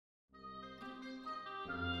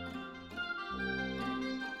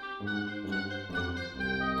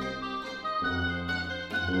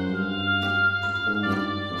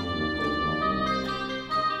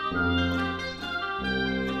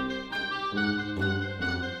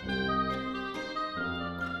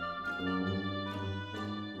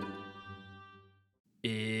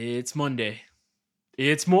It's Monday.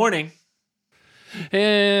 It's morning.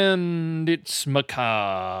 And it's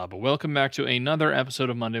Macabre. Welcome back to another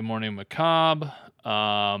episode of Monday Morning Macabre.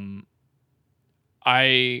 I'm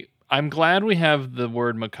glad we have the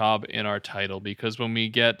word macabre in our title, because when we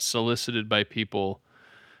get solicited by people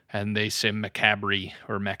and they say macabre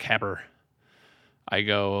or macabre, I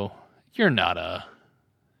go, you're not a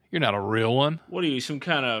real one. What are you, some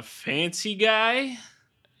kind of fancy guy?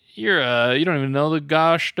 You don't even know the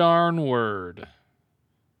gosh darn word.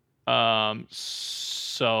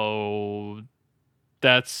 So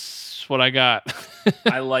that's what I got.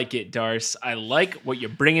 I like it, Darce. I like what you're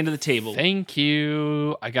bringing to the table. Thank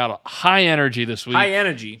you. I got a high energy this week. High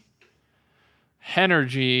energy.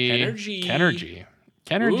 Kenergy.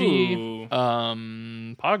 Ooh.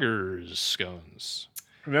 Poggers scones.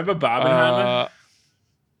 Remember Barbenheimer?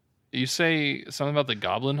 You say something about the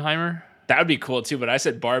Goblinheimer? That would be cool too, but I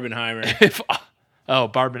said Barbenheimer.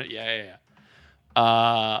 Barben. Yeah.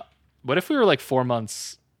 What if we were like 4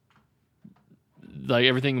 months? Like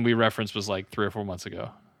everything we referenced was like 3 or 4 months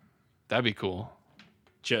ago. That'd be cool.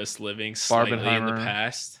 Just living slightly in the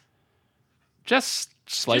past. Just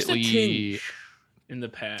slightly Just a tinge in the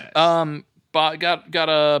past. Got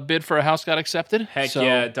a bid for a house got accepted. Heck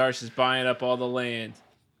yeah, Darce is buying up all the land.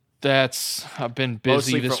 I've been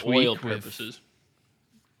busy mostly this for week oil with purposes.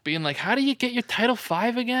 Being like, how do you get your Title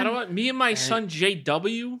V again? Me and my son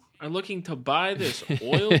JW are looking to buy this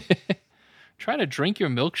oil. Trying to drink your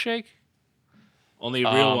milkshake? Only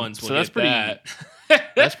real ones will so that's get pretty,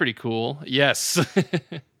 that. That's pretty cool. Yes.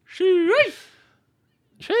 Shoo-wee.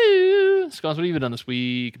 Scones, what have you done this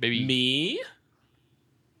week, baby? Me?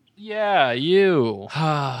 Yeah, you.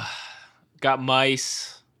 Got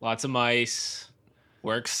mice. Lots of mice.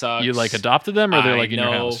 Work sucks. You like adopted them, or they're like in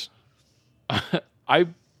your house?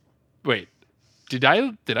 Wait. Did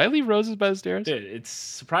I leave roses by the stairs? Dude, it's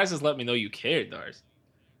surprises let me know you cared, Dars.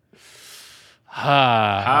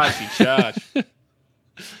 Hachi Chach.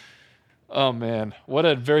 Oh man, what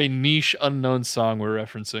a very niche, unknown song we're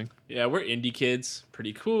referencing. Yeah, we're indie kids.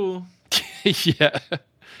 Pretty cool. Yeah.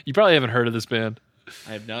 You probably haven't heard of this band.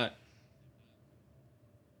 I have not.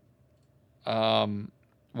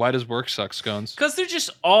 Why does work suck, Scones? Because they're just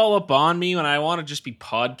all up on me when I want to just be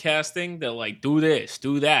podcasting. They're like, do this,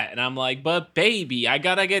 do that. And I'm like, but baby, I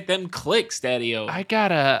gotta get them clicks, daddy-o.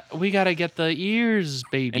 We gotta get the ears,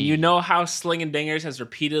 baby. And you know how Slingin' Dingers has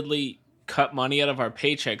repeatedly cut money out of our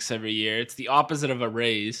paychecks every year. It's the opposite of a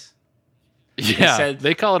raise. Yeah,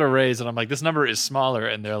 they call it a raise, and I'm like, this number is smaller,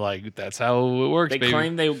 and they're like, that's how it works, baby. They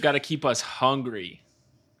claim they got to keep us hungry.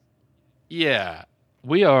 Yeah,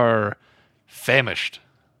 we are famished.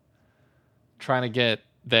 Trying to get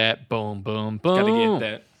that boom. Gotta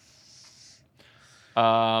get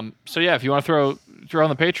that. So yeah, if you want to throw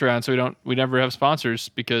on the Patreon, so we never have sponsors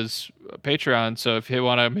because Patreon. So if you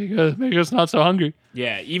want to make us not so hungry,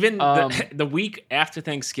 yeah. Even the week after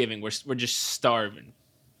Thanksgiving, we're just starving.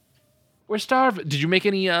 We're starving. Did you make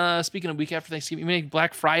any? Speaking of week after Thanksgiving, you make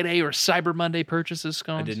Black Friday or Cyber Monday purchases,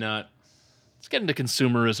 Scones? I did not. Let's get into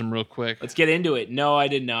consumerism real quick. Let's get into it. No, I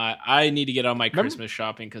did not. I need to get on my Christmas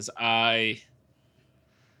shopping because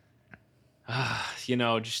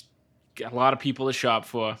just got a lot of people to shop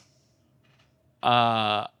for.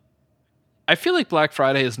 I feel like Black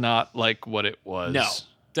Friday is not like what it was. No,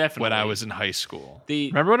 definitely. When I was in high school.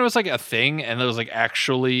 Remember when it was like a thing and it was like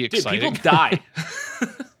actually exciting? Dude, people die.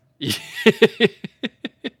 The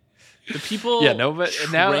people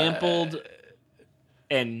trampled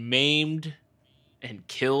and maimed and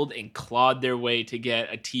killed and clawed their way to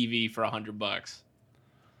get a TV for $100.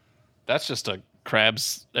 That's just a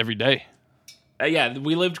crabs every day. Yeah,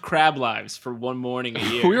 we lived crab lives for one morning a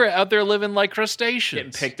year. We were out there living like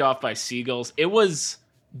crustaceans. Getting picked off by seagulls. It was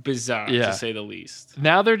bizarre, to say the least.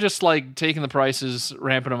 Now they're just like taking the prices,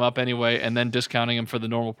 ramping them up anyway, and then discounting them for the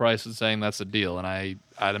normal price and saying that's a deal. And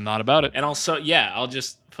I'm not about it. And also, I'll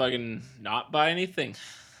just fucking not buy anything.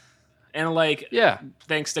 And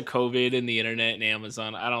thanks to COVID and the internet and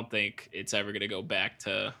Amazon, I don't think it's ever going to go back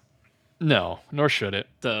to... No, nor should it.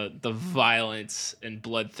 The violence and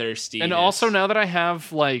bloodthirsty. And also now that I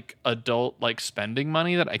have like adult spending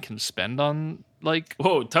money that I can spend on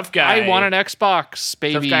whoa, tough guy. I want an Xbox,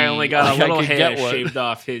 baby. Tough guy only got a little hair shaved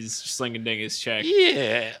off his Slingin' Dingers check.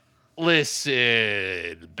 Yeah.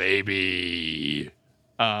 Listen, baby.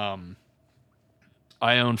 I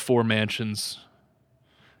own 4 mansions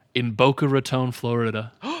in Boca Raton,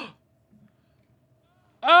 Florida.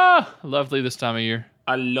 Lovely this time of year.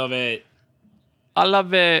 I love it.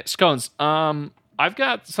 Scones, I've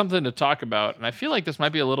got something to talk about, and I feel like this might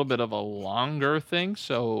be a little bit of a longer thing,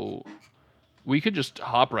 so we could just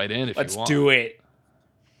hop right in if you want. Let's do it.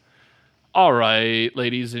 All right,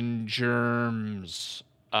 ladies and germs.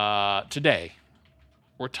 Today,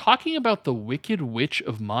 we're talking about the Wicked Witch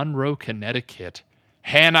of Monroe, Connecticut,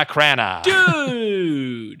 Hannah Cranna.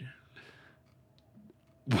 Dude!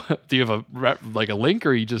 Do you have a link,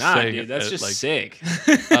 or are you just saying dude, that's just sick.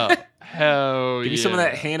 Hell Give me some of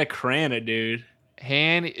that Hannah Cranna, dude.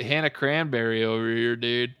 Hannah Cranberry over here,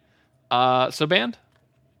 dude. So band,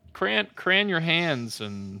 cran your hands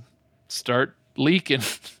and start leaking.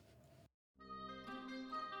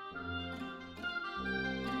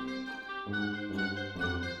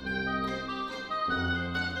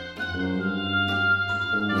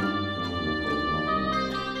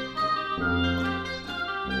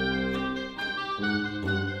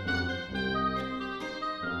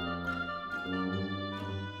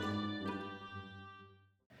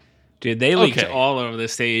 Dude, they leaked all over the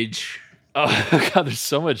stage. Oh god, there's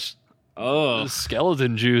so much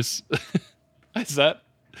skeleton juice. Is that?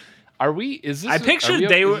 Are we? Is this? I pictured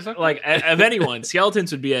they were like, of anyone,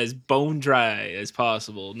 skeletons would be as bone dry as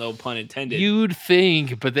possible. No pun intended. You'd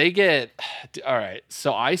think, but they get all right.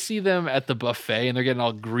 So I see them at the buffet, and they're getting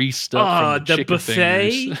all greased up from the chicken buffet.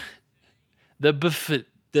 Fingers. The buffet.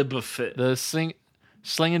 The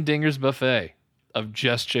Sling and Dingers buffet of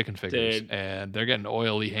just chicken fingers, dude. And they're getting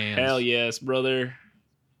oily hands. Hell yes, brother.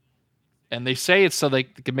 And they say it's so they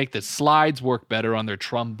can make the slides work better on their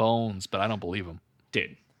trombones, but I don't believe them.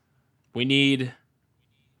 Dude, we need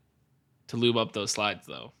to lube up those slides,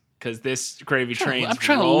 though, because this gravy train. I'm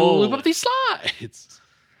trying to lube up these slides.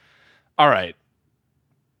 All right.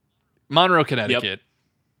 Monroe, Connecticut. Yep.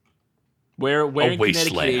 Where in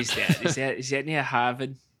Connecticut is that? Is that near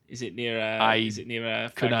Harvard? Is it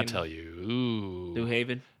near? Could not tell you. Ooh. New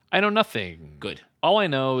Haven. I know nothing. Good. All I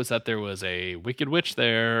know is that there was a Wicked Witch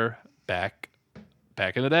there back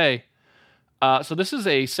in the day. So this is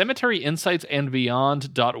a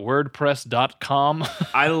cemeteryinsightsandbeyond.wordpress.com.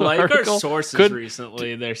 I like article. Our sources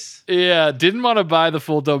recently. Didn't want to buy the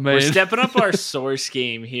full domain. We're stepping up our source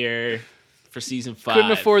game here for season 5.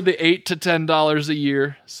 Couldn't afford the $8 to $10 a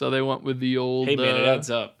year, so they went with the old. Hey man, it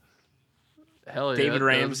adds up. Hell yeah, David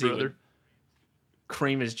Ramsey would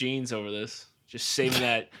cream his jeans over this. Just saving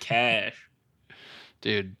that cash.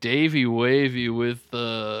 Dude, Davey Wavy with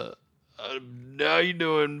the now you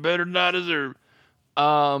doing better than I deserve.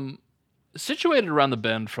 Situated around the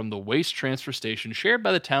bend from the waste transfer station shared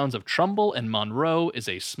by the towns of Trumbull and Monroe is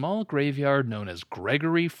a small graveyard known as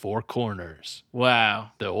Gregory Four Corners.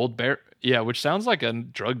 Wow. The old bear, which sounds like a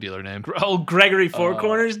drug dealer name. Oh, Gregory Four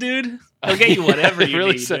Corners, dude. He'll get you whatever you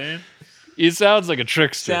really need, man. He sounds like a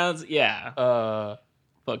trickster. Fucking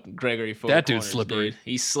Gregory Four That Corners, dude's slippery. Dude.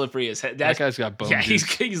 He's slippery as heck. That guy's got bones. Yeah, he's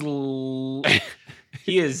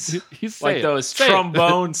he is like those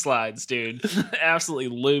trombone slides, dude.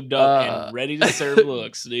 Absolutely lubed up and ready to serve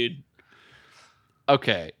looks, dude.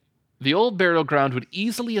 Okay. The old burial ground would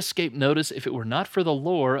easily escape notice if it were not for the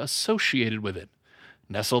lore associated with it.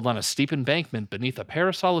 Nestled on a steep embankment beneath a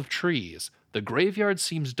parasol of trees, the graveyard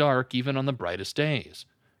seems dark even on the brightest days.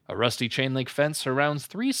 A rusty chain-link fence surrounds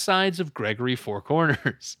 3 sides of Gregory Four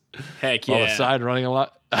Corners. Heck yeah. While the side running along...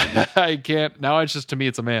 I can't... Now it's just, to me,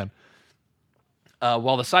 it's a man.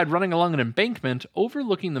 While the side running along an embankment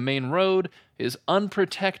overlooking the main road is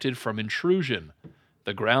unprotected from intrusion.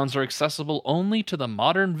 The grounds are accessible only to the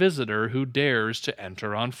modern visitor who dares to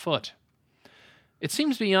enter on foot. It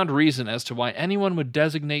seems beyond reason as to why anyone would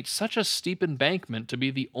designate such a steep embankment to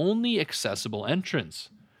be the only accessible entrance.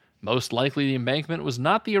 Most likely the embankment was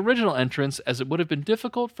not the original entrance, as it would have been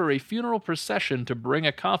difficult for a funeral procession to bring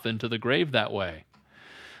a coffin to the grave that way.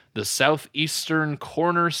 The southeastern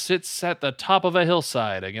corner sits at the top of a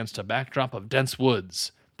hillside against a backdrop of dense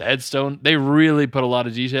woods. The headstone, they really put a lot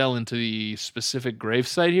of detail into the specific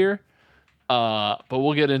gravesite here, but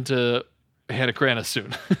we'll get into Hannah Cranna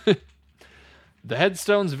soon. The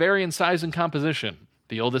headstones vary in size and composition.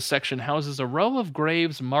 The oldest section houses a row of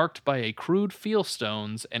graves marked by a crude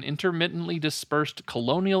fieldstones and intermittently dispersed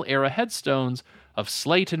colonial-era headstones of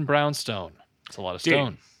slate and brownstone. It's a lot of stone.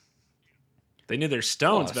 Dude, they knew their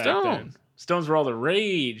stones back then. Stones were all the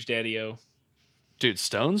rage, Daddy-O. Dude,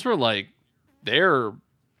 stones were like their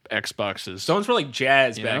Xboxes. Stones were like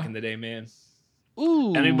jazz back in the day, man.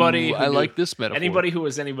 Ooh, I like this metaphor. Anybody who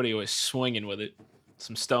was swinging with it.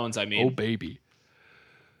 Some stones, I mean. Oh, baby.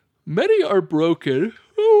 Many are broken.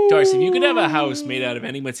 Darcy, if you could have a house made out of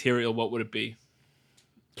any material, what would it be?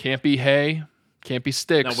 Can't be hay. Can't be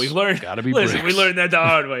sticks. No, we've learned. Gotta be listen, bricks. We learned that the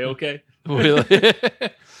hard way, okay?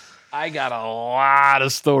 I got a lot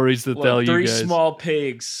of stories to tell you guys. 3 small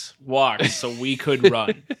pigs walked so we could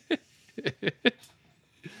run.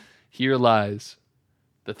 Here lies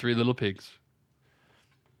the 3 little pigs.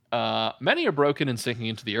 Many are broken and sinking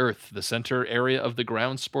into the earth. The center area of the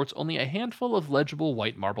ground sports only a handful of legible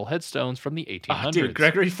white marble headstones from the 1800s. Oh, dude,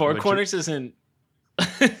 Gregory Four Corners isn't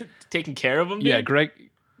taking care of them, dude? Yeah,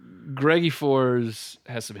 Greggy Fours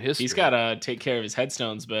has some history. He's got to take care of his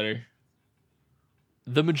headstones better.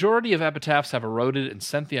 The majority of epitaphs have eroded and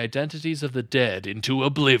sent the identities of the dead into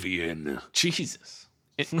oblivion. Jesus.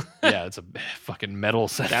 Yeah, it's a fucking metal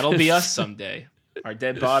sentence. That'll be us someday. Our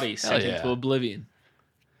dead bodies sent into oblivion.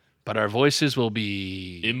 But our voices will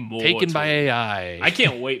be immortal. Taken by AI. I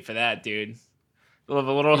can't wait for that, dude.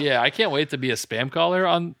 Yeah, I can't wait to be a spam caller.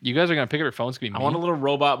 You guys are going to pick up your phones. I want a little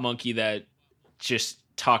robot monkey that just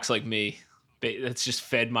talks like me. That's just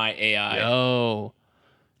fed my AI. Yo.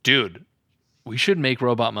 Dude. We should make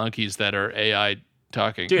robot monkeys that are AI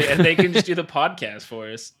talking. Dude, and they can just do the podcast for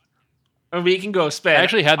us. Or we can go spend I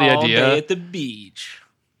actually had the all idea day at the beach.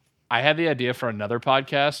 I had the idea for another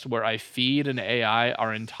podcast where I feed an AI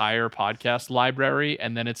our entire podcast library,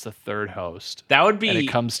 and then it's the third host. That would be... And it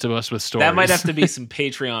comes to us with stories. That might have to be some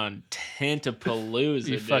Patreon Tantapalooza,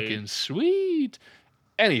 dude. Fucking sweet.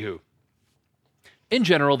 Anywho. In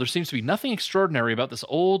general, there seems to be nothing extraordinary about this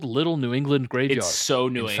old little New England graveyard. It's so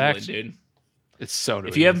New England, dude. It's so New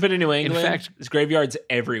England. If you haven't been to New England, in fact, there's graveyards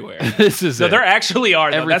everywhere. This is no, there actually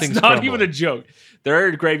are. Though. That's not crumbling. even a joke. There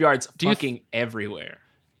are graveyards everywhere.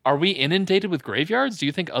 Are we inundated with graveyards? Do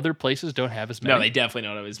you think other places don't have as many? No, they definitely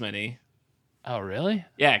don't have as many. Oh, really?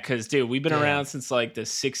 Yeah, because, dude, we've been around since like the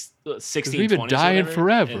 1620s. We've been dying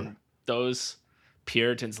forever. And those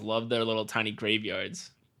Puritans love their little tiny graveyards.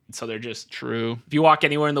 And so they're just... True. If you walk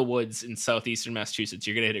anywhere in the woods in southeastern Massachusetts,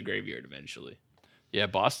 you're going to hit a graveyard eventually. Yeah,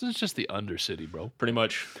 Boston's just the undercity, bro. Pretty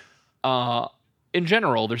much. In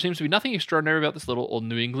general, there seems to be nothing extraordinary about this little old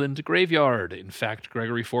New England graveyard. In fact,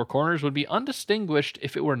 Gregory Four Corners would be undistinguished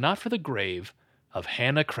if it were not for the grave of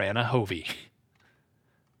Hannah Cranna Hovey.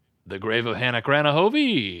 The grave of Hannah Cranna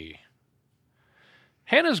Hovey.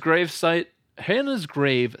 Hannah's grave sits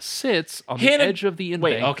on the edge of the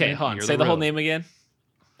embankment. Wait, okay, hold on. Say the whole name again.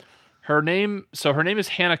 Her name is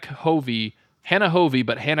Hannah Hovey. Hannah Hovey,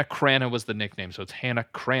 but Hannah Cranna was the nickname, so it's Hannah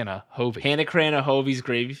Cranna Hovey. Hannah Cranna Hovey's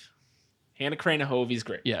grave. Hannah Cranna Hovey's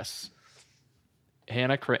grave. Yes.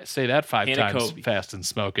 Say that 5 times Colby. Fast and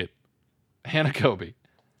smoke it. Hannah Kobe.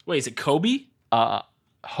 Wait, is it Kobe? Hovey.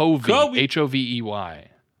 Kobe. Hovey.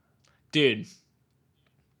 Dude.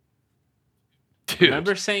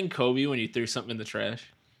 Remember saying Kobe when you threw something in the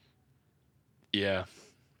trash? Yeah.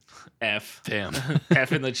 F. Damn.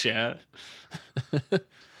 F in the chat.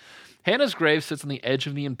 Hannah's grave sits on the edge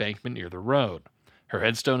of the embankment near the road. Her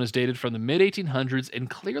headstone is dated from the mid-1800s and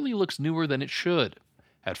clearly looks newer than it should.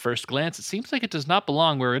 At first glance, it seems like it does not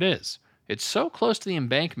belong where it is. It's so close to the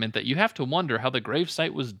embankment that you have to wonder how the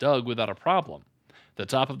gravesite was dug without a problem. The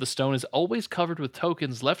top of the stone is always covered with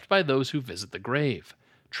tokens left by those who visit the grave.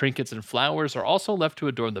 Trinkets and flowers are also left to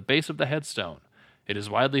adorn the base of the headstone. It is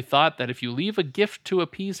widely thought that if you leave a gift to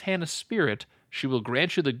appease Hannah's spirit, she will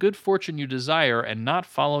grant you the good fortune you desire and not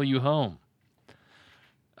follow you home.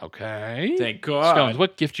 Okay. Thank God. Scones,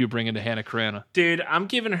 what gift you bring into Hannah Cranna? Dude, I'm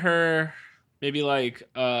giving her maybe like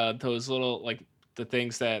those little, like the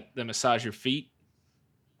things that massage your feet.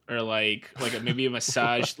 Or maybe a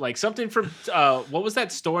massage, like something from, what was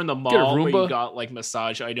that store in the mall where you got like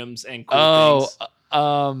massage items and cool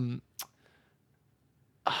things?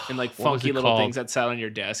 And like funky little things that sat on your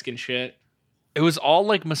desk and shit. It was all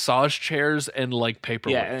like massage chairs and like paper.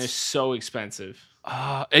 Yeah, and it's so expensive.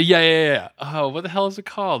 Yeah. Oh, what the hell is it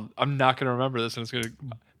called? I'm not gonna remember this, and it's gonna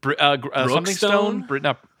something stone.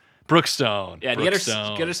 Brookstone. Yeah, get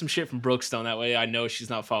her some shit from Brookstone. That way, I know she's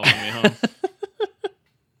not following me home.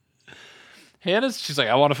 She's like,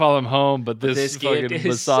 I want to follow him home, but this fucking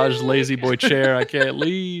massage lazy boy chair, I can't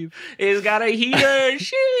leave. It's got a heater.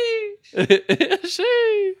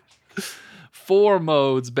 She. 4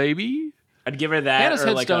 modes, baby. I'd give her that, Hannah's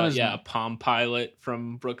or like a Palm Pilot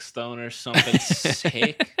from Brookstone or something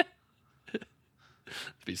sick.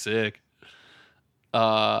 Be sick.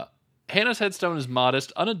 Hannah's headstone is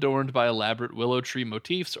modest, unadorned by elaborate willow tree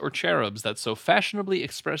motifs or cherubs that so fashionably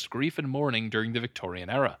expressed grief and mourning during the Victorian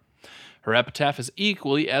era. Her epitaph is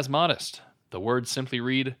equally as modest. The words simply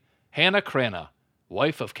read, Hannah Cranna,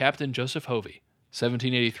 wife of Captain Joseph Hovey,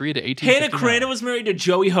 1783 to 1859. Hannah Cranna was married to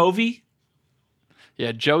Joey Hovey?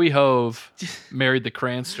 Yeah, Joey Hove married the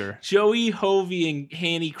Cranster. Joey Hovey and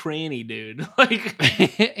Hanny Cranny, dude. Like,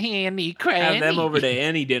 Hanny Cranny. Have them over to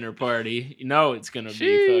any dinner party. You know it's going to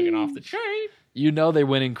be fucking off the chain. You know they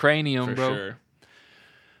win in cranium, For bro. Sure.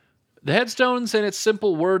 The headstones and its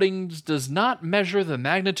simple wordings does not measure the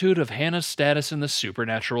magnitude of Hannah's status in the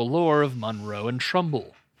supernatural lore of Monroe and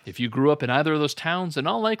Trumbull. If you grew up in either of those towns, in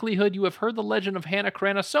all likelihood you have heard the legend of Hannah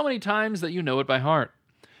Cranna so many times that you know it by heart.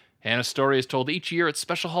 Hannah's story is told each year at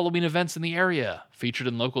special Halloween events in the area, featured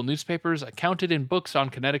in local newspapers, accounted in books on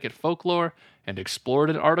Connecticut folklore, and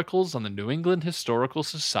explored in articles on the New England Historical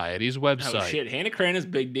Society's website. Oh shit, Hannah Cranna's a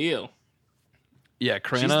big deal. Yeah,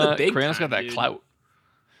 She's the big Cranna's time, got that dude. clout.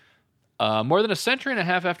 More than a century and a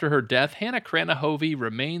half after her death, Hannah Cranna Hovey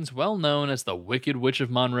remains well known as the Wicked Witch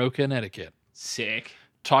of Monroe, Connecticut. Sick.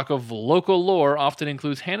 Talk of local lore often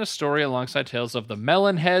includes Hannah's story alongside tales of the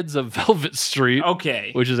Melonheads of Velvet Street.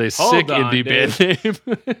 Okay. Which is a Hold sick on, indie dude. band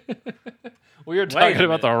name. We are talking a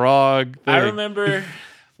about the minute. wrong thing. I remember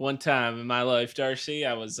one time in my life, Darcy,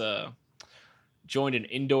 I was joined an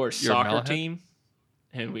indoor soccer Melonhead? team,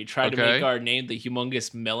 and we tried to Okay. make our name the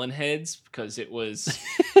Humongous Melonheads because it was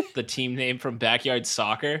the team name from Backyard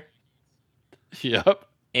Soccer. Yep.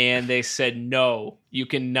 And they said, no, you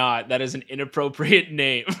cannot. That is an inappropriate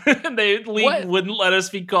name. The league What? wouldn't let us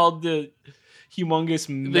be called the Humongous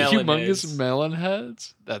The Melonheads. Humongous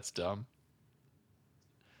Melonheads? That's dumb.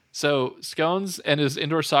 So, Scones and his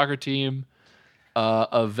indoor soccer team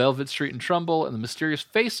of Velvet Street and Trumbull and the mysterious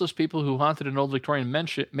faceless people who haunted an old Victorian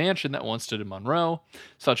mansion that once stood in Monroe.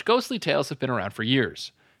 Such ghostly tales have been around for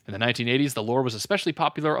years. In the 1980s, the lore was especially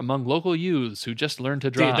popular among local youths who just learned to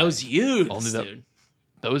drive. Dude, those youths, Only the- dude.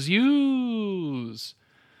 Those youths.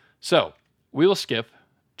 So, we will skip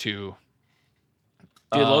to...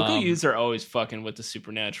 Dude, local youths are always fucking with the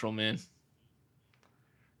supernatural, man.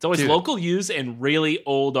 It's always Dude. local youths and really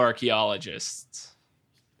old archaeologists.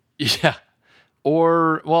 Yeah.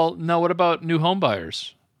 Or, well, no, what about new home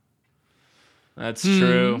buyers? That's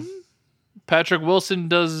true. Patrick Wilson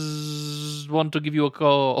does want to give you a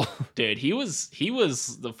call. Dude, he was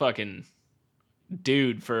the fucking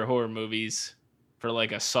dude for horror movies for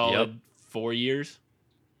like a solid 4 years.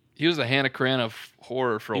 He was the Hannah Cranna of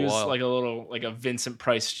horror for a He was while. like a Vincent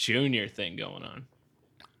Price Jr. thing going on.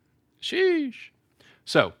 Sheesh.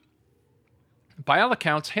 So, by all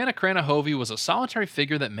accounts, Hannah Cranna Hovey was a solitary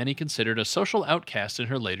figure that many considered a social outcast in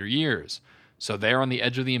her later years. So there on the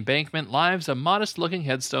edge of the embankment lies a modest-looking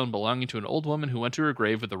headstone belonging to an old woman who went to her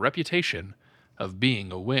grave with a reputation of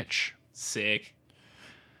being a witch. Sick.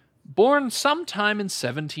 Born sometime in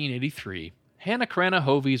 1783, Hannah Cranna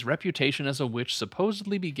Hovey's reputation as a witch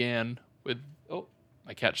supposedly began with... Oh,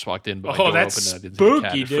 my cat just walked in, but my Oh, door that's opened and I didn't see the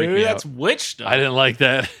cat. spooky, It freaked dude. me That's out. witch stuff. I didn't like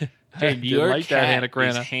that. I Dude, didn't your like cat that, Hannah is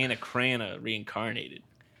Cranna. Hannah Cranna reincarnated.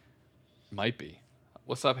 Might be.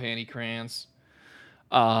 What's up, Hanny Crans?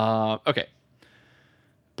 Okay.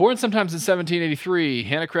 Born sometimes in 1783,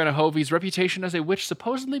 Hannah Cranna Hovey's reputation as a witch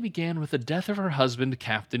supposedly began with the death of her husband,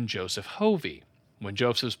 Captain Joseph Hovey. When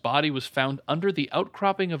Joseph's body was found under the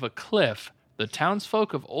outcropping of a cliff, the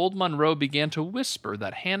townsfolk of Old Monroe began to whisper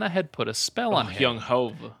that Hannah had put a spell on him. Young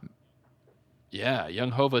Hove. Yeah,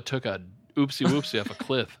 young Hova took a oopsie whoopsie off a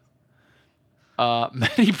cliff.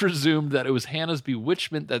 Many presumed that it was Hannah's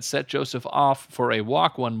bewitchment that set Joseph off for a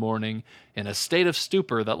walk one morning in a state of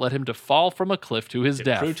stupor that led him to fall from a cliff to his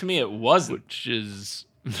death. Prove to me it wasn't. Which is...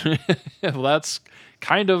 well, that's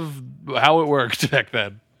kind of how it worked back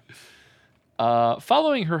then.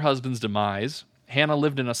 Following her husband's demise, Hannah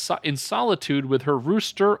lived in solitude with her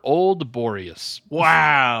rooster, Old Boreas.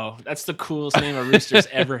 Wow. That's the coolest name a rooster's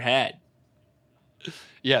ever had.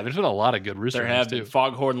 Yeah, there's been a lot of good rooster There names, have too. been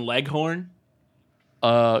Foghorn Leghorn.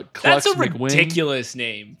 Clux That's a McWing. ridiculous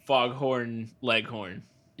name. Foghorn Leghorn.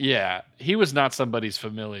 Yeah, he was not somebody's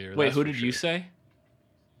familiar. Wait, that's who for did you sure. say?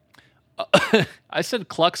 I said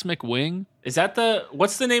Clux McWing. Is that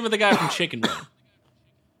what's the name of the guy from Chicken Run?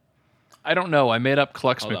 I don't know. I made up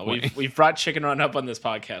Clux Hold on, McWing. we've brought Chicken Run up on this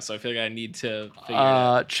podcast, so I feel like I need to figure it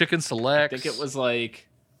out. Chicken Select. I think it was like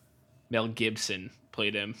Mel Gibson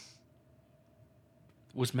played him.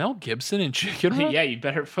 Was Mel Gibson in Chicken Run? Yeah, you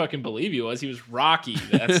better fucking believe he was. He was Rocky.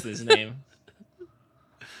 That's his name.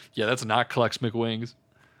 Yeah, that's not Clux McWings.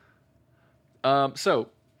 So,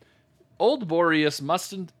 Old Boreas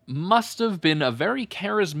must have been a very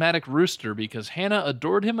charismatic rooster because Hannah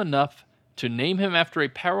adored him enough to name him after a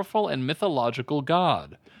powerful and mythological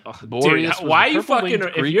god. Boreas Dude, was why the are you fucking...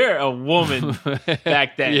 purple-winged If Greek- you're a woman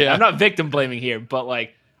back then, Yeah. I'm not victim blaming here, but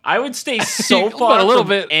like, I would stay so But far a little from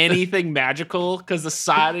bit. anything magical because the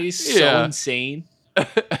society's so Yeah. insane.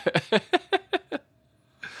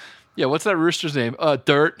 Yeah, what's that rooster's name?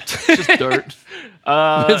 Dirt. Just Dirt.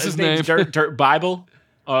 His his name's name. Dirt Bible.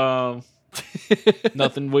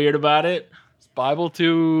 Nothing weird about it. Bible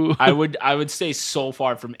to... I would stay so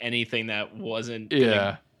far from anything that wasn't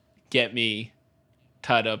gonna get me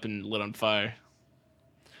tied up and lit on fire.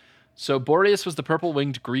 So Boreas was the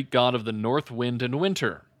purple-winged Greek god of the north wind and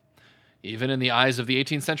winter. Even in the eyes of the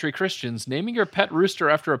 18th century Christians, naming your pet rooster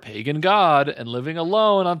after a pagan god and living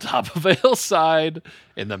alone on top of a hillside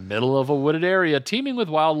in the middle of a wooded area teeming with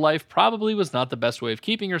wildlife probably was not the best way of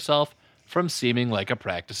keeping yourself from seeming like a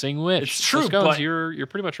practicing witch. It's true, Scones, but you're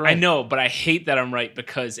pretty much right. I know, but I hate that I'm right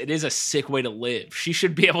because it is a sick way to live. She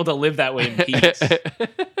should be able to live that way in peace.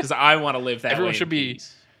 Because I want to live that Everyone way should in be.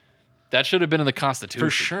 peace. That should have been in the Constitution.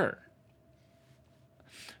 For sure.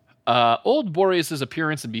 Old Boreas's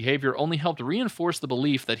appearance and behavior only helped reinforce the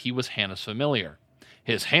belief that he was Hannah's familiar.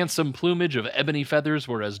 His handsome plumage of ebony feathers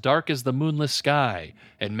were as dark as the moonless sky,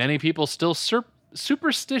 and many people still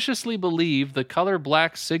superstitiously believe the color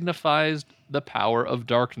black signifies the power of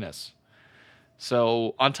darkness.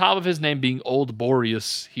 So, on top of his name being Old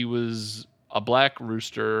Boreas, he was a black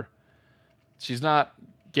rooster. She's not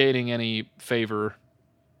gaining any favor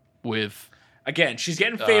with... Again, she's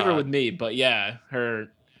getting favor with me, but yeah, her...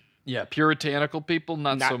 Yeah, puritanical people,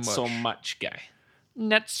 not so much. Not so much, guy.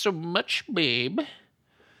 Not so much, babe.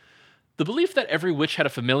 The belief that every witch had a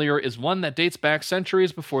familiar is one that dates back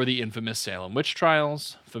centuries before the infamous Salem witch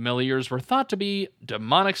trials. Familiars were thought to be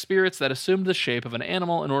demonic spirits that assumed the shape of an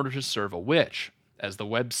animal in order to serve a witch. As the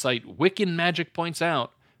website Wiccan Magic points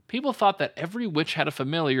out, people thought that every witch had a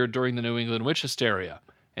familiar during the New England witch hysteria,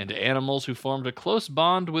 and animals who formed a close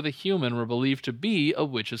bond with a human were believed to be a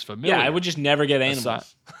witch's familiar. Yeah, I would just never get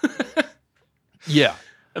animals. Yeah.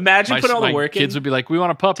 Imagine putting all the work in. Kids would be like, we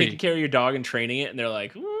want a puppy. Taking care of your dog and training it, and they're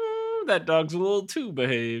like, ooh, that dog's a little too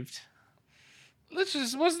behaved. What's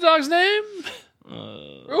the dog's name?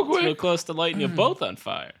 Real quick. Real close to lighting you both on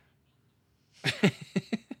fire.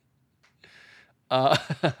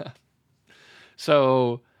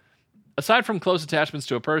 So, aside from close attachments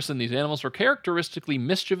to a person, these animals were characteristically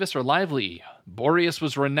mischievous or lively. Boreas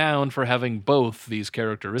was renowned for having both these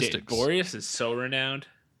characteristics. Dude, Boreas is so renowned.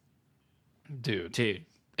 Dude.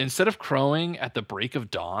 Instead of crowing at the break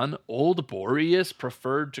of dawn, old Boreas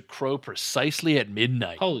preferred to crow precisely at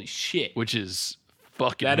midnight. Holy shit. Which is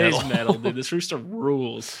fucking metal. metal. That is metal, dude. This rooster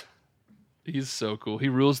rules. He's so cool. He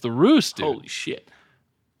rules the roost, dude.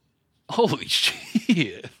 Holy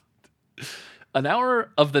shit. An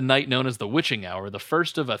hour of the night known as the witching hour, the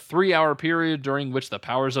first of a 3-hour period during which the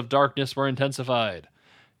powers of darkness were intensified.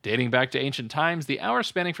 Dating back to ancient times, the hours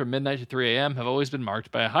spanning from midnight to 3 a.m. have always been marked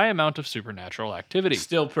by a high amount of supernatural activity.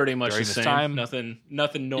 Still pretty much During the this same. time,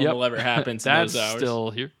 Nothing normal ever happens in that's those hours. Still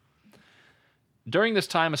here. During this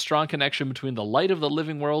time, a strong connection between the light of the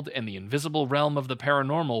living world and the invisible realm of the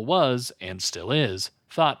paranormal was, and still is,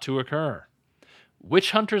 thought to occur. Witch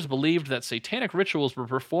hunters believed that satanic rituals were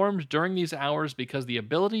performed during these hours because the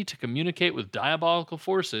ability to communicate with diabolical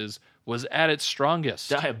forces was at its strongest.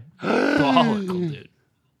 Diabolical, dude.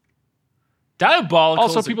 Diabolical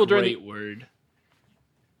also, is people a great word.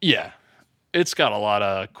 Yeah. It's got a lot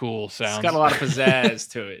of cool sounds. It's got a lot of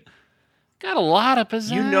pizzazz to it. Got a lot of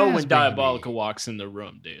pizzazz. You know when baby. Diabolical walks in the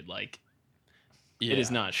room, dude. Like, yeah. It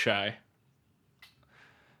is not shy.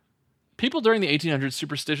 People during the 1800s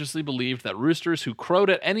superstitiously believed that roosters who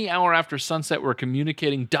crowed at any hour after sunset were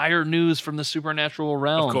communicating dire news from the supernatural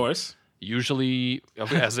realm. Of course. Usually,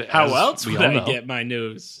 how else would I get my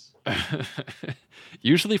news?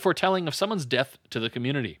 Usually foretelling of someone's death to the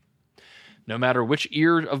community. No matter which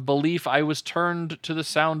ear of belief I was turned to the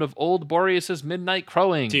sound of old Boreas's midnight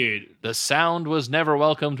crowing, dude, the sound was never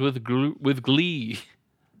welcomed with glee.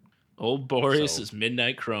 Old Boreas's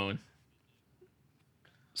midnight crowing.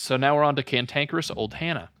 So now we're on to cantankerous old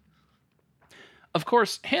Hannah. Of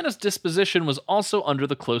course, Hannah's disposition was also under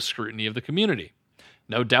the close scrutiny of the community.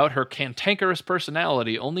 No doubt her cantankerous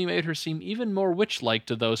personality only made her seem even more witch-like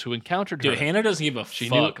to those who encountered her. Dude, Hannah doesn't give a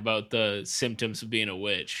fuck about the symptoms of being a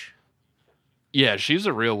witch. Yeah, she's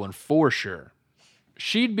a real one for sure.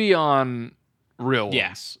 She'd be on Real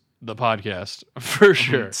Ones, the podcast, for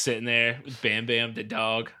sure. Sitting there with Bam Bam the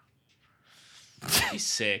dog. He's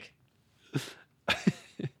sick.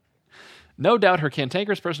 No doubt her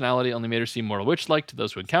cantankerous personality only made her seem more witch-like to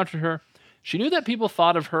those who encountered her. She knew that people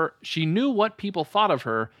thought of her. She knew what people thought of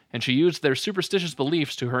her, and she used their superstitious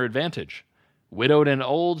beliefs to her advantage. Widowed and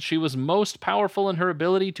old, she was most powerful in her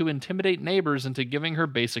ability to intimidate neighbors into giving her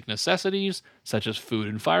basic necessities, such as food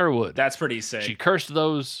and firewood. That's pretty sick. She cursed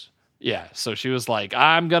those. Yeah, so she was like,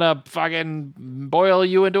 I'm gonna fucking boil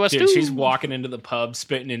you into a stew. She's walking into the pub,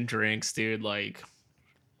 spitting in drinks, dude. Like,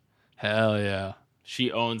 hell yeah.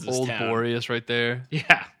 She owns this old town. Old Boreas right there.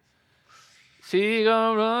 Yeah. She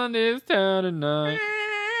gonna run this town tonight.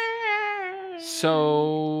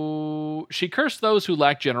 So she cursed those who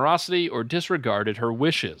lacked generosity or disregarded her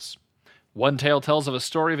wishes. One tale tells of a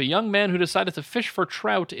story of a young man who decided to fish for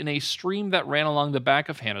trout in a stream that ran along the back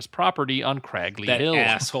of Hannah's property on Cragley That Hill.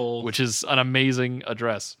 asshole. Which is an amazing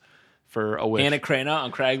address for a wish. Hannah Cranna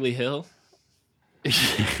on Cragley Hill.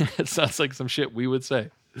 It sounds like some shit we would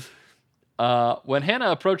say. When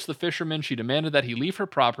Hannah approached the fisherman, she demanded that he leave her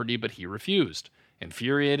property, but he refused.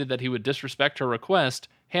 Infuriated that he would disrespect her request,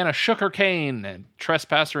 Hannah shook her cane and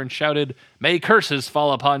trespassed her and shouted, "May curses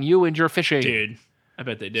fall upon you and your fishing." Dude, I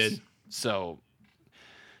bet they did. So,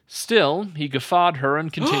 still, he guffawed her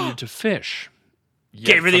and continued to fish. Yet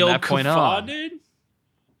Gave her the from old that point guffaw, on, dude?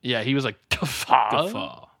 Yeah, he was like, guffaw?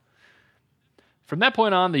 Guffaw. From that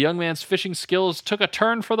point on, the young man's fishing skills took a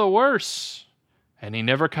turn for the worse, and he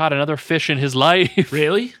never caught another fish in his life.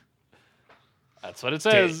 Really? That's what it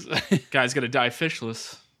says. Guy's gonna die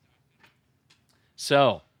fishless.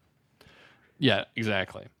 So, yeah,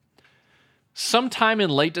 exactly. Sometime in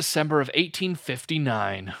late December of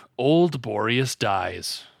 1859, old Boreas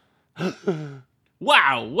dies.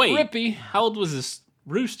 Wow, wait. Rippy. How old was this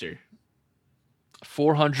rooster?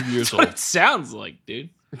 400 years That's what old. it sounds like, dude.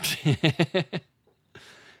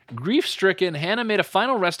 Grief-stricken, Hannah made a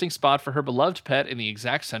final resting spot for her beloved pet in the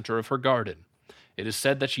exact center of her garden. It is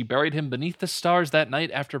said that she buried him beneath the stars that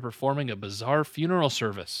night after performing a bizarre funeral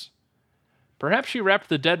service. Perhaps she wrapped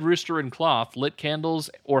the dead rooster in cloth, lit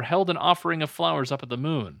candles, or held an offering of flowers up at the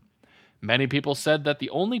moon. Many people said that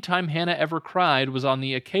the only time Hannah ever cried was on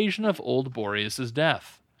the occasion of old Boreas'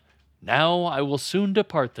 death. "Now I will soon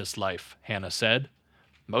depart this life," Hannah said.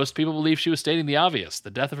 Most people believe she was stating the obvious.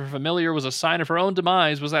 The death of her familiar was a sign of her own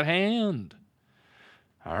demise was at hand.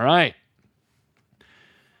 All right.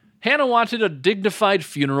 Hannah wanted a dignified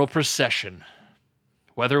funeral procession.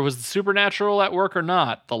 Whether it was the supernatural at work or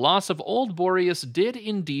not, the loss of old Boreas did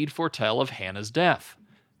indeed foretell of Hannah's death.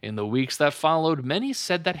 In the weeks that followed, many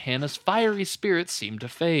said that Hannah's fiery spirit seemed to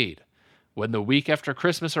fade. When the week after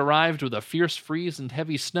Christmas arrived with a fierce freeze and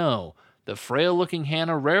heavy snow, the frail-looking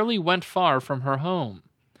Hannah rarely went far from her home.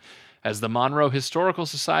 As the Monroe Historical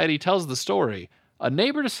Society tells the story, a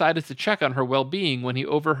neighbor decided to check on her well-being when he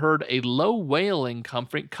overheard a low wailing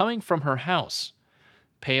coming from her house.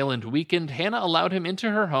 Pale and weakened, Hannah allowed him into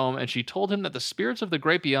her home, and she told him that the spirits of the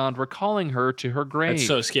great beyond were calling her to her grave. That's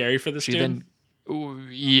so scary for this dude.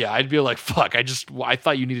 Yeah, I'd be like, fuck, I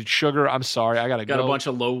thought you needed sugar. I'm sorry, I gotta go. Got a bunch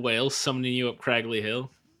of low whales summoning you up Cragley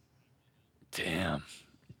Hill. Damn.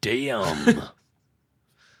 Damn,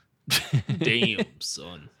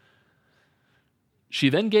 son. She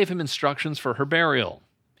then gave him instructions for her burial.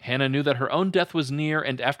 Hannah knew that her own death was near,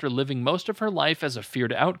 and after living most of her life as a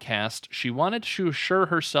feared outcast, she wanted to assure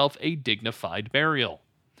herself a dignified burial.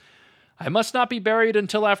 "I must not be buried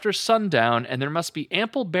until after sundown, and there must be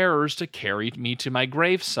ample bearers to carry me to my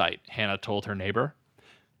gravesite," Hannah told her neighbor.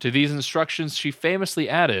 To these instructions she famously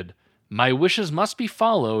added, "My wishes must be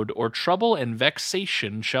followed, or trouble and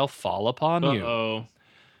vexation shall fall upon you." Uh-oh.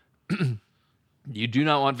 You do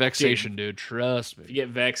not want vexation, dude. Trust me. If you get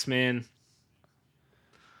vexed, man.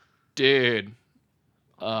 Dude.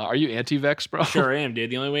 Are you anti-vex, bro? Sure am, dude.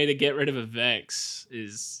 The only way to get rid of a vex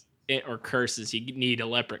is or curses. You need a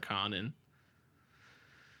leprechaun, and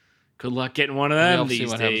good luck getting one of them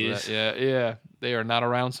these days. Yeah. They are not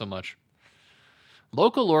around so much.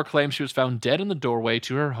 Local lore claims she was found dead in the doorway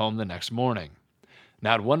to her home the next morning.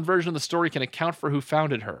 Not one version of the story can account for who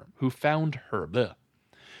found her. Bleh.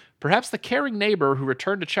 Perhaps the caring neighbor who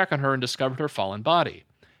returned to check on her and discovered her fallen body.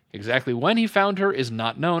 Exactly when he found her is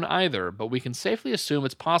not known either, but we can safely assume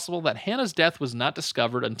it's possible that Hannah's death was not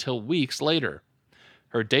discovered until weeks later.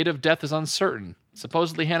 Her date of death is uncertain.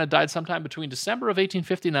 Supposedly, Hannah died sometime between December of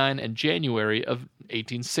 1859 and January of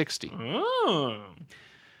 1860. Oh.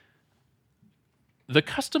 The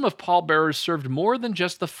custom of pallbearers served more than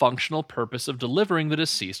just the functional purpose of delivering the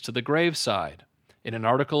deceased to the graveside. In an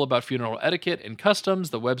article about funeral etiquette and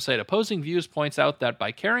customs, the website Opposing Views points out that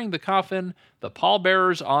by carrying the coffin, the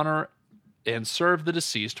pallbearers honor and serve the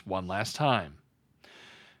deceased one last time.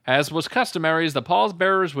 As was customary, the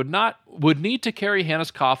pallbearers would need to carry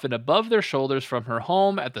Hannah's coffin above their shoulders from her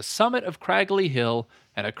home at the summit of Cragley Hill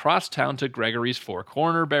and across town to Gregory's Four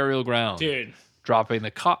Corner Burial Ground. Dude. Dropping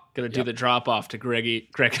the Gonna do the drop off to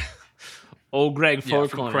old Greg Four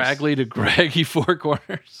from Corners. Cragley to Greggy Four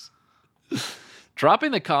Corners.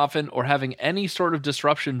 Dropping the coffin or having any sort of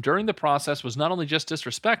disruption during the process was not only just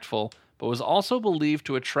disrespectful, but was also believed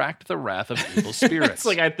to attract the wrath of evil spirits. It's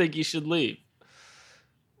like, I think you should leave.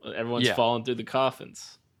 Everyone's falling through the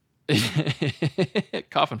coffins.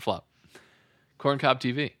 Coffin flop. Corncob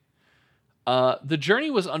TV. The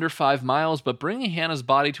journey was under 5 miles, but bringing Hannah's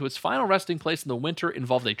body to its final resting place in the winter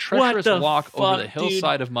involved a treacherous walk over the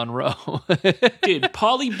hillside of Monroe. Dude,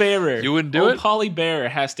 Polly Bearer. You wouldn't do it? Polly Bearer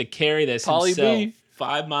has to carry this Polly himself B.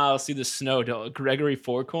 5 miles through the snow to Gregory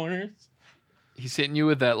Four Corners. He's hitting you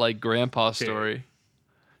with that, like, grandpa story.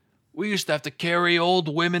 We used to have to carry old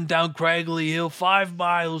women down Cragley Hill 5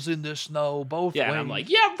 miles in the snow, both ways. And I'm like,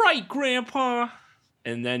 yeah, right, Grandpa.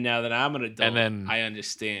 And then now that I'm an adult, I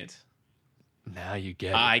understand. Now you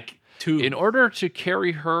get it. Too. In order to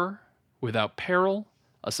carry her without peril,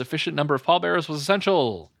 a sufficient number of pallbearers was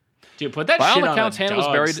essential. Dude, put that By shit all on accounts, a Hannah dog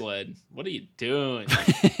was buried... sled. What are you doing?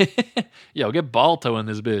 Yo, get Balto in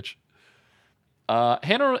this bitch.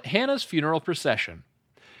 Hannah's funeral procession.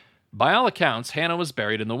 By all accounts, Hannah was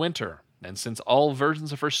buried in the winter, and since all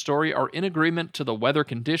versions of her story are in agreement to the weather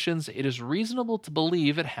conditions, it is reasonable to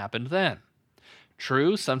believe it happened then.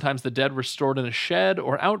 True, sometimes the dead were stored in a shed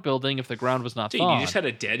or outbuilding if the ground was not thawed. You just had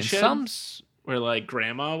a dead shed? Where, like,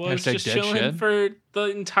 Grandma was just chilling for the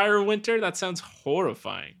entire winter? That sounds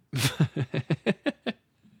horrifying.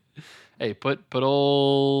 Hey, put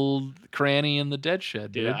old Cranny in the dead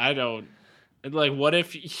shed, dude. Yeah, I don't... Like, what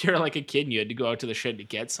if you're, like, a kid and you had to go out to the shed to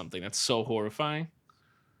get something? That's so horrifying.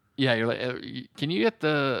 Yeah, you're like, can you get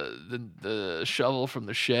the shovel from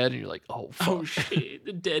the shed? And you're like, oh, fuck. Oh, shit.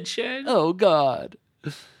 The dead shed? Oh, God.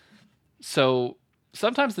 So,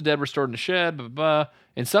 sometimes the dead were stored in a shed, blah, blah, blah.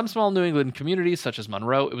 In some small New England communities, such as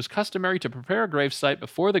Monroe, it was customary to prepare a gravesite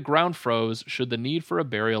before the ground froze should the need for a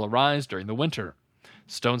burial arise during the winter.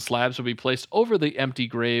 Stone slabs would be placed over the empty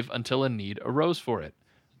grave until a need arose for it.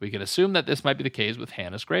 We can assume that this might be the case with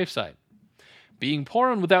Hannah's gravesite. Being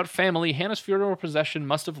poor and without family, Hannah's funeral procession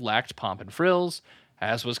must have lacked pomp and frills.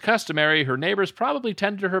 As was customary, her neighbors probably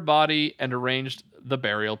tended to her body and arranged the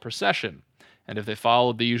burial procession. And if they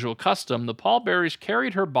followed the usual custom, the pallbearers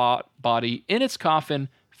carried her body in its coffin,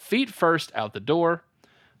 feet first out the door,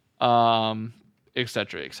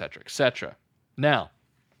 etc., etc., etc. Now,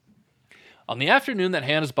 on the afternoon that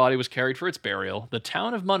Hannah's body was carried for its burial, the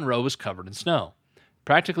town of Monroe was covered in snow.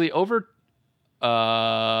 Which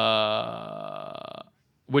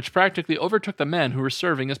practically overtook the men who were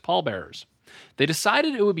serving as pallbearers. They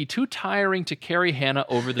decided it would be too tiring to carry Hannah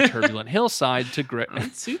over the turbulent hillside to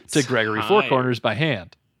Gregory Four Corners by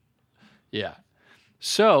hand. Yeah.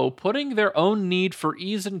 So, putting their own need for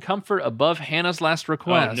ease and comfort above Hannah's last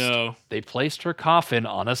request, they placed her coffin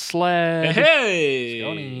on a sled.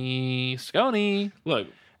 Hey! Scony. Look,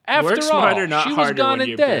 after work smarter, all, not she harder was gone when and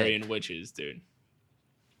you're dead. burying witches, dude.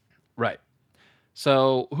 Right.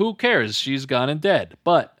 So, who cares? She's gone and dead.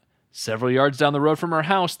 But several yards down the road from her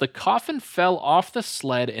house, the coffin fell off the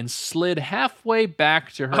sled and slid halfway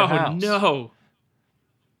back to her house. Oh, no.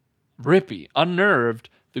 Rippy, unnerved,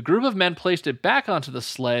 the group of men placed it back onto the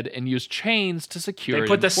sled and used chains to secure it in place.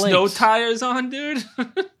 They put the snow tires on, dude?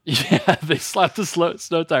 Yeah, they slapped the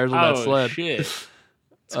snow tires on that sled. Oh, shit. It's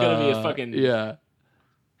going to be a fucking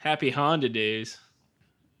happy Honda days.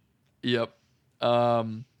 Yep.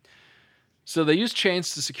 So they used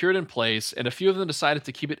chains to secure it in place, and a few of them decided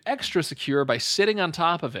to keep it extra secure by sitting on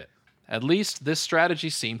top of it. At least this strategy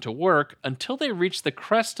seemed to work until they reached the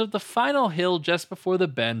crest of the final hill just before the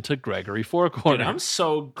bend to Gregory Four Corners. Dude, I'm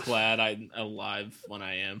so glad I'm alive when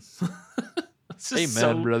I am. It's just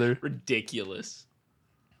Amen, brother. Ridiculous.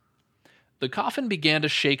 The coffin began to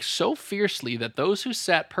shake so fiercely that those who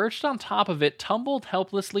sat perched on top of it tumbled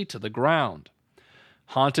helplessly to the ground.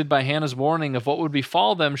 Haunted by Hannah's warning of what would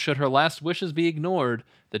befall them should her last wishes be ignored,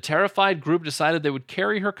 the terrified group decided they would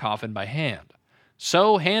carry her coffin by hand.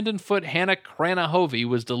 So, hand and foot Hannah Cranna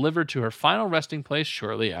was delivered to her final resting place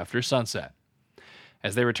shortly after sunset.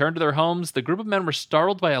 As they returned to their homes, the group of men were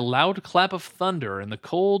startled by a loud clap of thunder, and the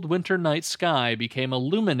cold winter night sky became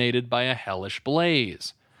illuminated by a hellish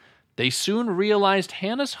blaze. They soon realized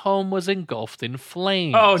Hannah's home was engulfed in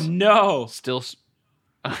flames. Oh, no!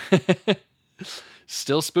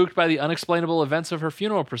 Still spooked by the unexplainable events of her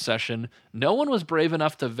funeral procession, no one was brave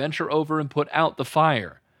enough to venture over and put out the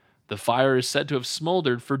fire. The fire is said to have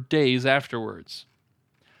smoldered for days afterwards.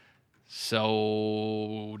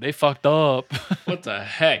 So, they fucked up. What the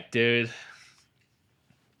heck, dude?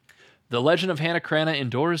 The legend of Hannah Cranna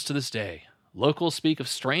endures to this day. Locals speak of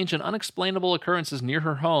strange and unexplainable occurrences near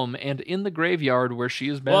her home and in the graveyard where she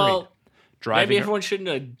is buried. Well, maybe everyone shouldn't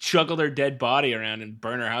have juggled her dead body around and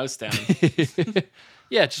burn her house down.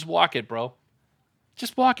 Yeah, just walk it, bro.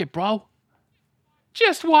 Just walk it, bro.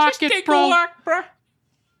 Just walk it, bro. Walk, bro.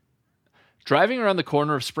 Driving around the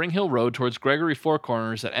corner of Spring Hill Road towards Gregory Four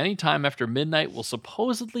Corners at any time after midnight will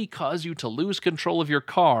supposedly cause you to lose control of your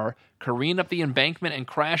car, careen up the embankment, and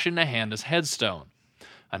crash into Hannah's headstone.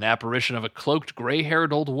 An apparition of a cloaked,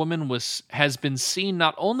 gray-haired old woman has been seen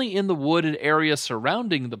not only in the wooded area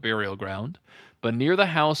surrounding the burial ground, but near the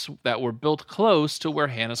house that were built close to where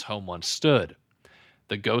Hannah's home once stood.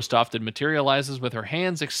 The ghost often materializes with her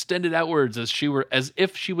hands extended outwards as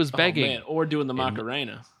if she was begging. Oh, man. Or doing the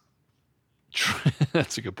Macarena.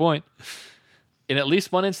 That's a good point. In at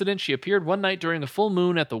least one incident, she appeared one night during a full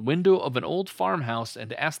moon at the window of an old farmhouse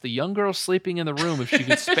and asked the young girl sleeping in the room if she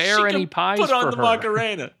could spare any pies for her. Put on the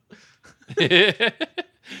Macarena.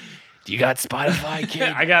 Do you got Spotify, kid?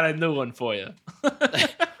 I got a new one for you.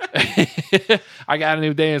 I got a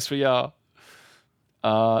new dance for y'all.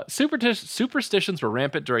 Superstitions were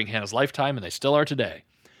rampant during Hannah's lifetime, and they still are today.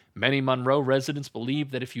 Many Monroe residents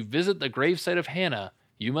believe that if you visit the gravesite of Hannah,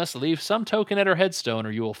 you must leave some token at her headstone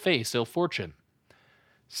or you will face ill fortune.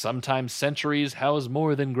 Sometimes cemeteries house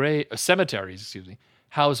more than graves.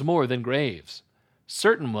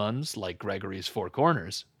 Certain ones, like Gregory's Four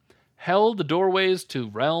Corners, held the doorways to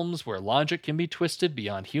realms where logic can be twisted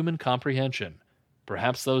beyond human comprehension.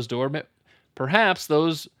 Perhaps through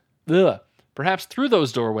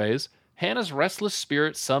those doorways, Hannah's restless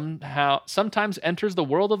spirit sometimes enters the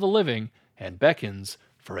world of the living and beckons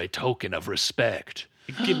for a token of respect.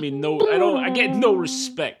 I get no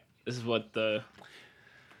respect. This is what the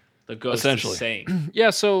ghost is saying.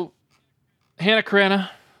 Yeah, so Hannah Cranna,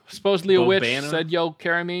 supposedly a witch, Bobana. said, yo,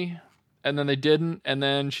 carry me. And then they didn't. And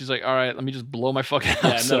then she's like, all right, let me just blow my fucking house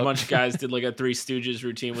Yeah, and then up. a bunch of guys did like a Three Stooges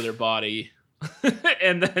routine with her body.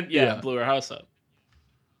 And then, blew her house up.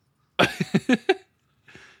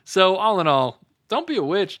 So, all in all, don't be a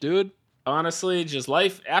witch, dude. Honestly, just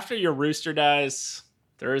life after your rooster dies,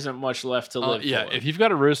 there isn't much left to live for. If you've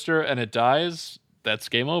got a rooster and it dies, that's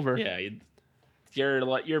game over. Yeah,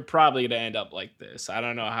 you're probably going to end up like this. I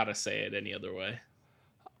don't know how to say it any other way.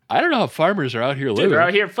 I don't know how farmers are out here living. Dude, they're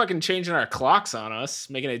out here fucking changing our clocks on us,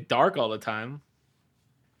 making it dark all the time.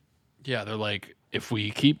 Yeah, they're like, if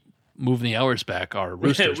we keep moving the hours back, our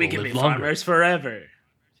roosters we will can live be longer. farmers forever.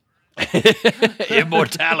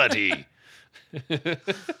 Immortality.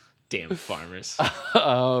 Damn farmers.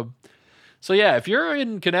 So yeah, if you're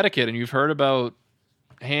in Connecticut and you've heard about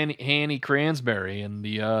Hanny Cransberry and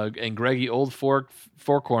the and Greggy Old Four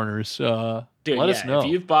Corners, Dude, let us know. If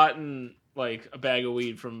you've bought like a bag of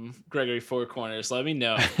weed from Gregory Four Corners, let me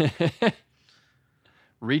know.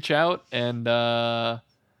 Reach out and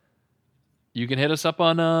you can hit us up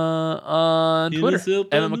on Twitter,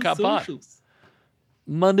 MMAcabre.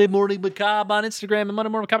 Monday Morning Macabre on Instagram and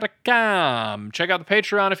MondayMorningMacabre.com. Check out the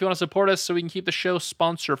Patreon if you want to support us so we can keep the show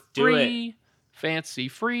sponsor free. Fancy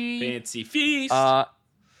free. Fancy feast.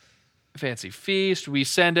 Fancy Feast. We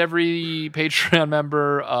send every Patreon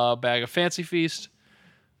member a bag of Fancy Feast.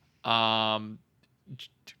 TM.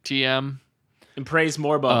 And praise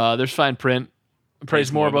Morbo. There's fine print.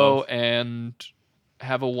 Praise Morbo. And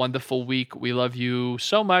have a wonderful week. We love you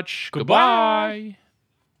so much. Goodbye. Goodbye.